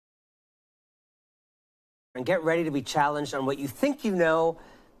and get ready to be challenged on what you think you know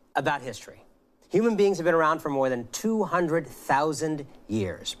about history. Human beings have been around for more than 200,000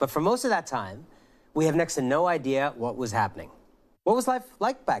 years, but for most of that time, we have next to no idea what was happening. What was life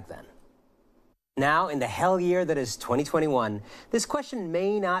like back then? Now, in the hell year that is 2021, this question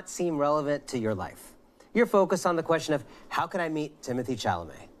may not seem relevant to your life. You're focused on the question of, how can I meet Timothée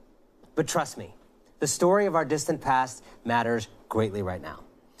Chalamet? But trust me, the story of our distant past matters greatly right now,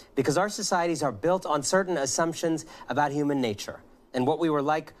 because our societies are built on certain assumptions about human nature and what we were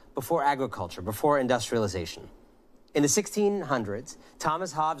like before agriculture, before industrialization. In the 1600s,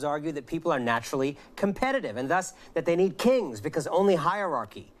 Thomas Hobbes argued that people are naturally competitive and thus that they need kings because only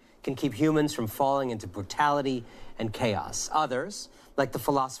hierarchy can keep humans from falling into brutality and chaos. Others, like the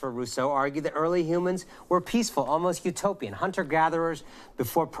philosopher Rousseau, argued that early humans were peaceful, almost utopian, hunter-gatherers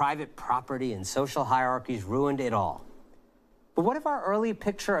before private property and social hierarchies ruined it all. But what if our early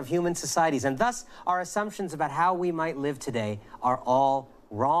picture of human societies, and thus our assumptions about how we might live today, are all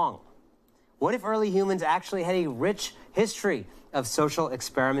wrong? What if early humans actually had a rich history of social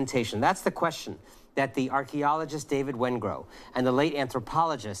experimentation? That's the question that the archaeologist David Wengrow and the late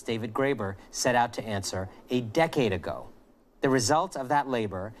anthropologist David Graeber set out to answer a decade ago. The result of that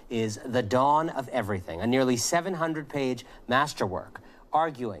labor is The Dawn of Everything, a nearly 700-page masterwork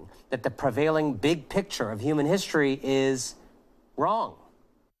arguing that the prevailing big picture of human history is wrong.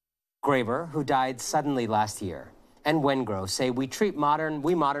 Graeber, who died suddenly last year, and Wengrow say we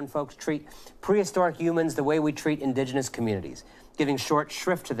modern folks treat prehistoric humans the way we treat indigenous communities, giving short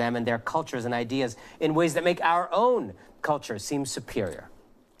shrift to them and their cultures and ideas in ways that make our own culture seem superior,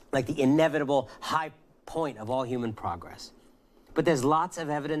 like the inevitable high point of all human progress. But there's lots of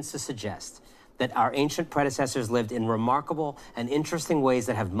evidence to suggest that our ancient predecessors lived in remarkable and interesting ways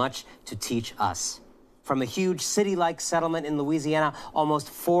that have much to teach us. From a huge city-like settlement in Louisiana almost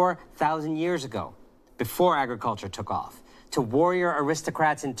 4,000 years ago, before agriculture took off, to warrior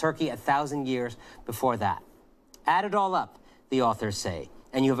aristocrats in Turkey 1,000 years before that. Add it all up, the authors say,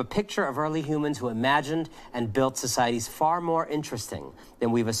 and you have a picture of early humans who imagined and built societies far more interesting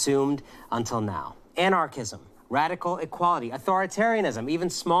than we've assumed until now. Anarchism, radical equality, authoritarianism, even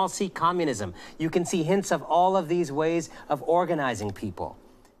small c communism. You can see hints of all of these ways of organizing people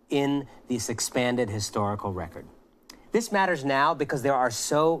in this expanded historical record. This matters now because there are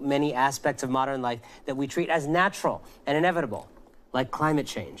so many aspects of modern life that we treat as natural and inevitable, like climate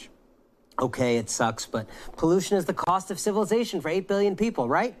change. Okay, it sucks, but pollution is the cost of civilization for 8 billion people,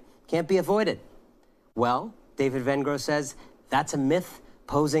 right? Can't be avoided. Well, David Wengrow says that's a myth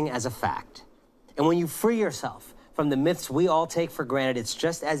posing as a fact. And when you free yourself from the myths we all take for granted, it's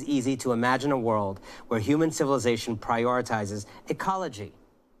just as easy to imagine a world where human civilization prioritizes ecology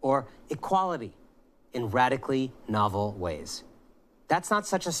or equality in radically novel ways. That's not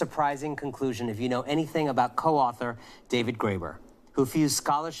such a surprising conclusion if you know anything about co-author David Graeber, who fused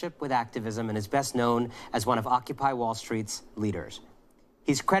scholarship with activism and is best known as one of Occupy Wall Street's leaders.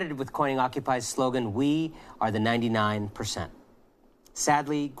 He's credited with coining Occupy's slogan, "We are the 99%.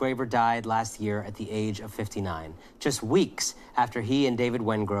 Sadly, Graeber died last year at the age of 59, just weeks after he and David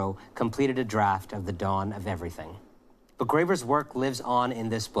Wengrow completed a draft of The Dawn of Everything. But Graeber's work lives on in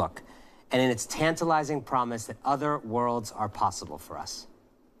this book, and in its tantalizing promise that other worlds are possible for us.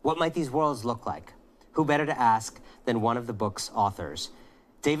 What might these worlds look like? Who better to ask than one of the book's authors?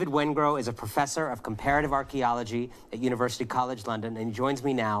 David Wengrow is a professor of comparative archaeology at University College London, and he joins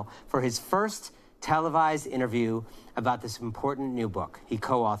me now for his first televised interview about this important new book he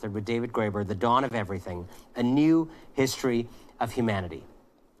co-authored with David Graeber, The Dawn of Everything, A New History of Humanity.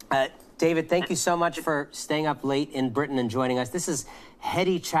 David, thank you so much for staying up late in Britain and joining us. This is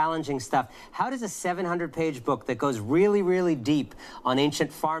heady, challenging stuff. How does a 700-page book that goes really, really deep on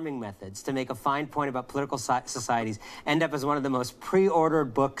ancient farming methods to make a fine point about political societies end up as one of the most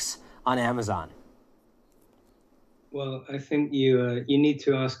pre-ordered books on Amazon? Well, I think you need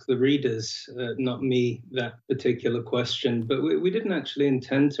to ask the readers, not me, that particular question. But we didn't actually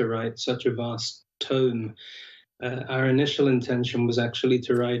intend to write such a vast tome. Our initial intention was actually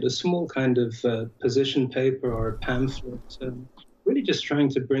to write a small kind of position paper or a pamphlet, really just trying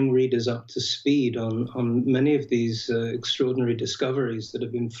to bring readers up to speed on many of these extraordinary discoveries that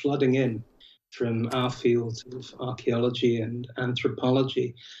have been flooding in from our fields of archaeology and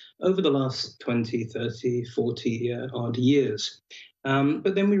anthropology over the last 20, 30, 40 odd years.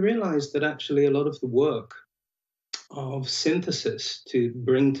 But then we realized that actually a lot of the work of synthesis to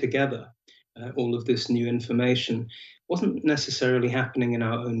bring together all of this new information wasn't necessarily happening in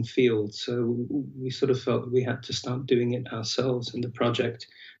our own field. So we sort of felt that we had to start doing it ourselves, and the project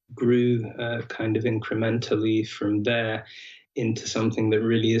grew kind of incrementally from there. into something that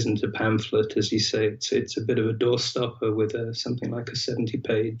really isn't a pamphlet. As you say, it's a bit of a doorstopper with something like a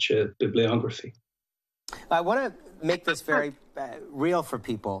 70-page bibliography. I want to make this very real for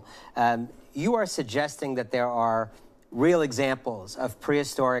people. You are suggesting that there are real examples of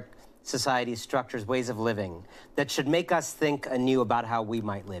prehistoric societies, structures, ways of living that should make us think anew about how we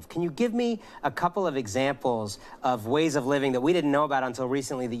might live. Can you give me a couple of examples of ways of living that we didn't know about until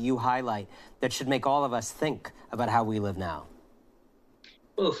recently that you highlight that should make all of us think about how we live now?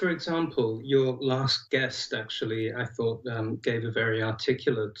 Well, for example, your last guest actually, I thought, gave a very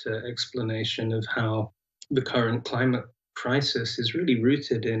articulate explanation of how the current climate crisis is really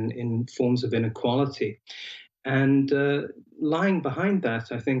rooted in forms of inequality. And lying behind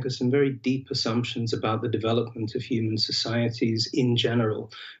that, I think, are some very deep assumptions about the development of human societies in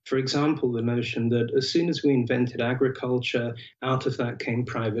general. For example, the notion that as soon as we invented agriculture, out of that came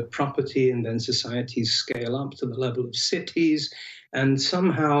private property, and then societies scale up to the level of cities, and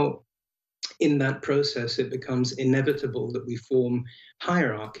somehow in that process, it becomes inevitable that we form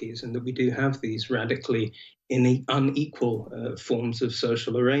hierarchies and that we do have these radically unequal forms of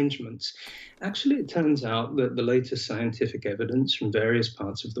social arrangements. Actually, it turns out that the latest scientific evidence from various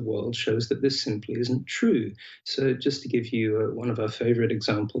parts of the world shows that this simply isn't true. So just to give you one of our favorite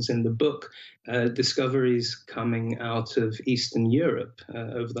examples in the book, discoveries coming out of Eastern Europe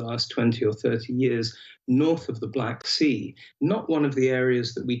over the last 20 or 30 years, north of the Black Sea, not one of the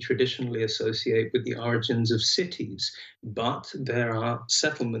areas that we traditionally associate with the origins of cities, but there are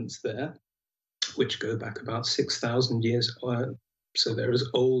settlements there which go back about 6,000 years. So they're as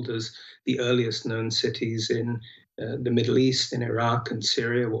old as the earliest known cities in the Middle East, in Iraq and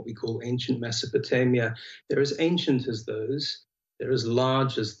Syria, what we call ancient Mesopotamia. They're as ancient as those. They're as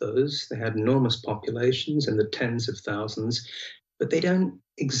large as those. They had enormous populations in the tens of thousands, but they don't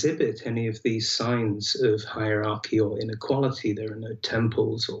exhibit any of these signs of hierarchy or inequality. There are no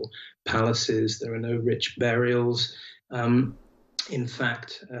temples or palaces. There are no rich burials. In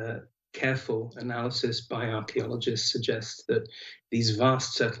fact, careful analysis by archaeologists suggests that these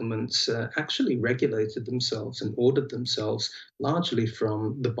vast settlements actually regulated themselves and ordered themselves largely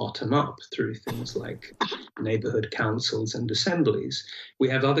from the bottom up through things like neighborhood councils and assemblies. We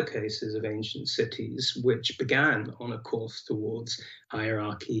have other cases of ancient cities which began on a course towards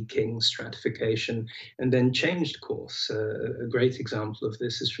hierarchy, king stratification, and then changed course. A great example of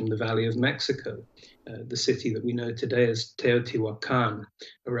this is from the Valley of Mexico. The city that we know today as Teotihuacan,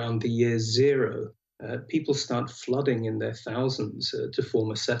 around the year zero, people start flooding in their thousands to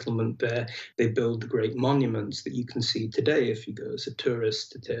form a settlement there. They build the great monuments that you can see today. If you go as a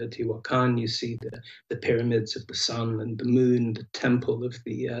tourist to Teotihuacan, you see the pyramids of the sun and the moon, the temple of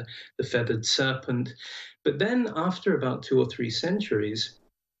the feathered serpent. But then after about 2 or 3 centuries,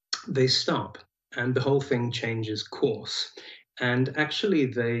 they stop and the whole thing changes course. And actually,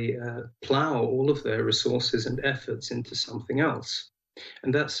 they plow all of their resources and efforts into something else.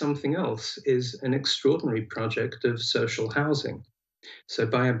 And that something else is an extraordinary project of social housing. So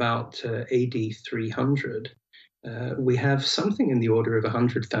by about AD 300, we have something in the order of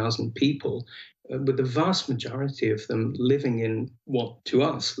 100,000 people, with the vast majority of them living in what to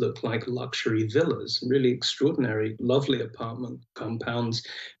us look like luxury villas, really extraordinary, lovely apartment compounds,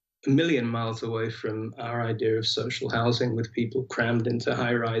 a million miles away from our idea of social housing, with people crammed into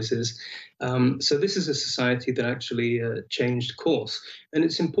high rises. So this is a society that actually changed course. And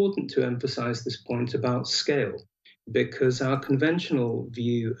it's important to emphasize this point about scale, because our conventional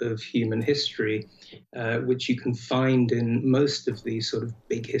view of human history, which you can find in most of these sort of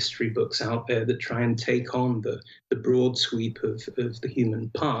big history books out there that try and take on the broad sweep of the human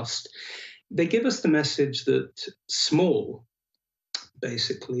past, they give us the message that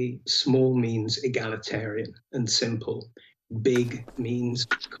basically, small means egalitarian and simple. Big means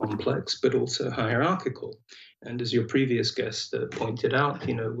complex, but also hierarchical. And as your previous guest pointed out,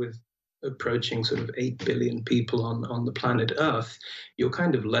 with approaching sort of 8 billion people on the planet Earth, you're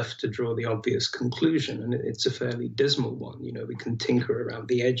kind of left to draw the obvious conclusion, and it's a fairly dismal one. We can tinker around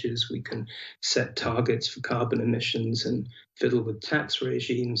the edges, we can set targets for carbon emissions and fiddle with tax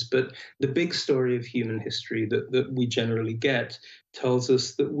regimes, but the big story of human history that we generally get tells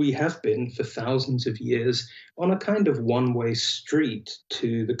us that we have been, for thousands of years, on a kind of one-way street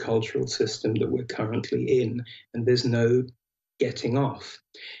to the cultural system that we're currently in, and there's no getting off.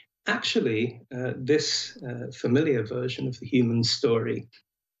 Actually, this familiar version of the human story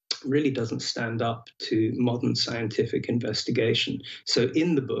really doesn't stand up to modern scientific investigation. So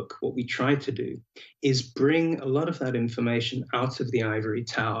in the book, what we try to do is bring a lot of that information out of the ivory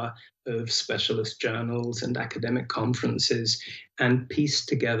tower of specialist journals and academic conferences and piece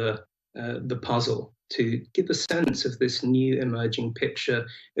together the puzzle. to give a sense of this new emerging picture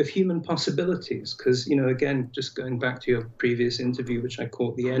of human possibilities. Because, again, just going back to your previous interview, which I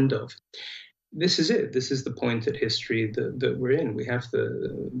caught the end of, this is it. This is the point at history that we're in. We have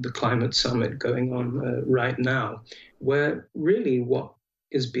the climate summit going on right now, where really what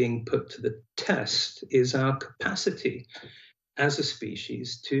is being put to the test is our capacity as a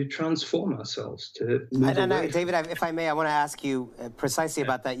species to transform ourselves, to move away. David, if I may, I want to ask you precisely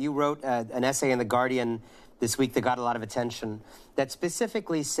about that. You wrote an essay in The Guardian this week that got a lot of attention that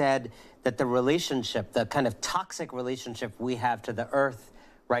specifically said that the relationship, the kind of toxic relationship we have to the Earth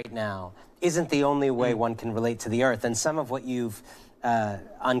right now, isn't the only way one can relate to the Earth. And some of what you've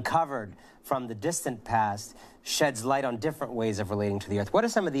uncovered from the distant past sheds light on different ways of relating to the Earth. What are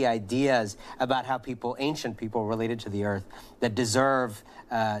some of the ideas about how ancient people related to the Earth that deserve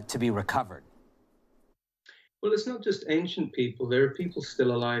to be recovered? Well, it's not just ancient people. There are people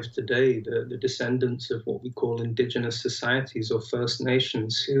still alive today, the descendants of what we call indigenous societies or First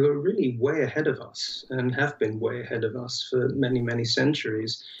Nations, who are really way ahead of us and have been way ahead of us for many, many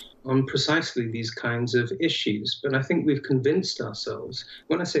centuries on precisely these kinds of issues. But I think we've convinced ourselves,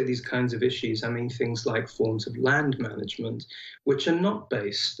 when I say these kinds of issues, I mean things like forms of land management, which are not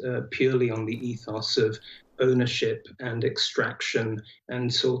based purely on the ethos of ownership and extraction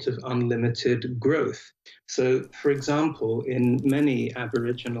and sort of unlimited growth. So, for example, in many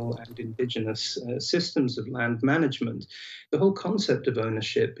Aboriginal and Indigenous systems of land management, the whole concept of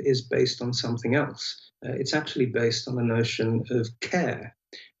ownership is based on something else. It's actually based on a notion of care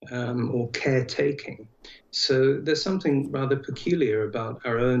or caretaking. So there's something rather peculiar about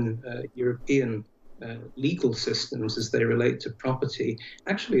our own European legal systems as they relate to property.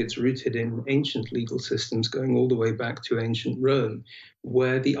 Actually, it's rooted in ancient legal systems going all the way back to ancient Rome,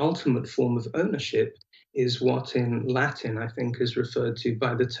 where the ultimate form of ownership is what in Latin, I think, is referred to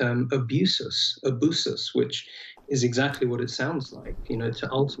by the term abusus, which is exactly what it sounds like. To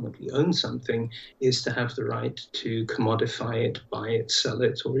ultimately own something is to have the right to commodify it, buy it, sell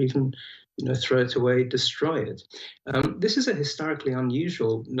it, or even throw it away, destroy it. This is a historically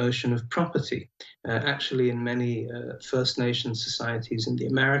unusual notion of property. Actually, in many First Nation societies in the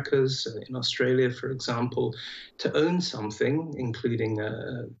Americas, in Australia, for example, to own something, including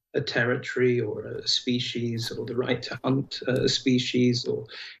a territory or a species, or the right to hunt a species,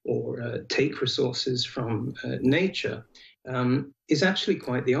 or take resources from nature, is actually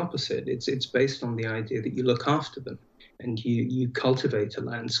quite the opposite. It's based on the idea that you look after them, and you cultivate a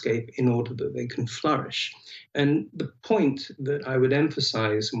landscape in order that they can flourish. And the point that I would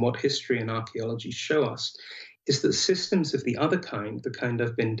emphasize, and what history and archaeology show us, is that systems of the other kind, the kind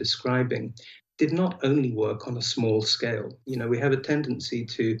I've been describing, did not only work on a small scale. We have a tendency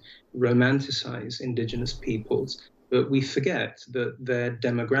to romanticize indigenous peoples, but we forget that their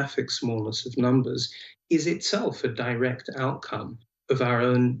demographic smallness of numbers is itself a direct outcome of our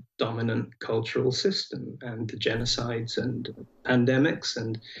own dominant cultural system and the genocides and pandemics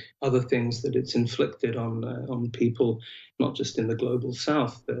and other things that it's inflicted on people, not just in the global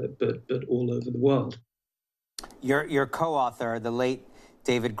south, but all over the world. Your co-author, the late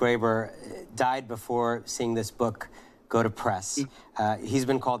David Graeber, died before seeing this book go to press. He's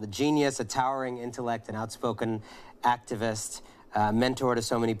been called a genius, a towering intellect, an outspoken activist, mentor to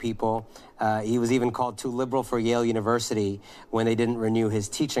so many people. He was even called too liberal for Yale University when they didn't renew his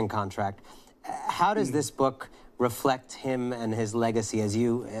teaching contract. How does this book reflect him and his legacy as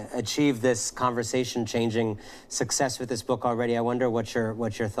you achieve this conversation-changing success with this book already? I wonder what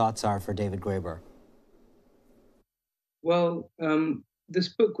your thoughts are for David Graeber. Well, this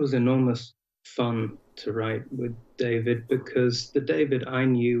book was enormous fun to write with David, because the David I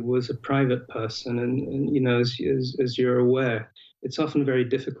knew was a private person, and as you're aware, it's often very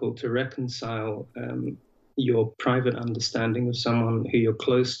difficult to reconcile your private understanding of someone who you're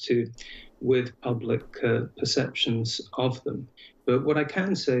close to with public perceptions of them. But what I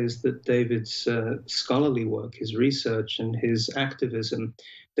can say is that David's scholarly work, his research and his activism,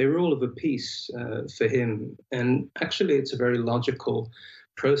 they were all of a piece for him. And actually, it's a very logical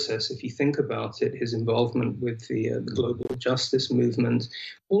process. If you think about it, his involvement with the global justice movement,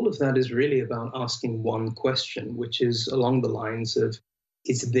 all of that is really about asking one question, which is along the lines of,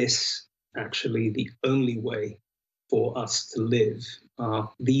 is this actually the only way for us to live? Are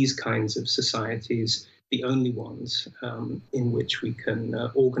these kinds of societies the only ones in which we can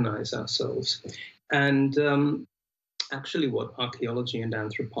organize ourselves? And actually what archaeology and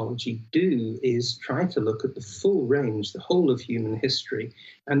anthropology do is try to look at the full range, the whole of human history,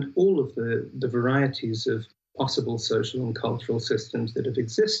 and all of the varieties of possible social and cultural systems that have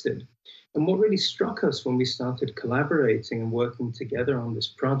existed. And what really struck us when we started collaborating and working together on this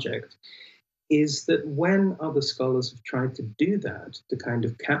project is that when other scholars have tried to do that, to kind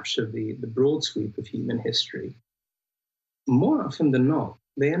of capture the broad sweep of human history, more often than not,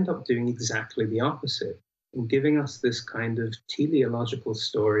 they end up doing exactly the opposite and giving us this kind of teleological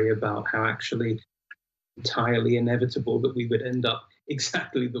story about how actually entirely inevitable that we would end up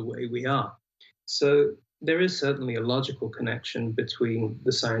exactly the way we are. So there is certainly a logical connection between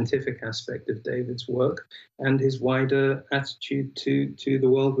the scientific aspect of David's work and his wider attitude to the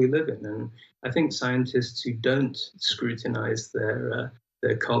world we live in. And I think scientists who don't scrutinize their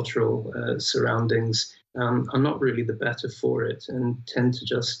cultural surroundings are not really the better for it and tend to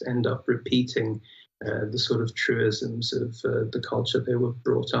just end up repeating the sort of truisms of the culture they were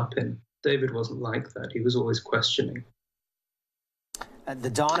brought up in. David wasn't like that. He was always questioning. The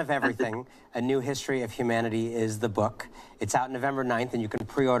Dawn of Everything, A New History of Humanity is the book. It's out November 9th, and you can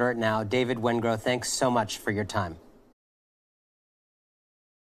pre-order it now. David Wengrow, thanks so much for your time.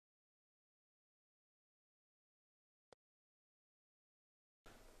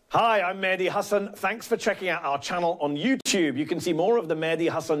 Hi, I'm Mehdi Hasan. Thanks for checking out our channel on YouTube. You can see more of the Mehdi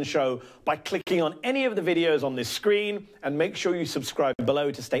Hasan Show by clicking on any of the videos on this screen, and make sure you subscribe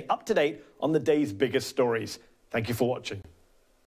below to stay up to date on the day's biggest stories. Thank you for watching.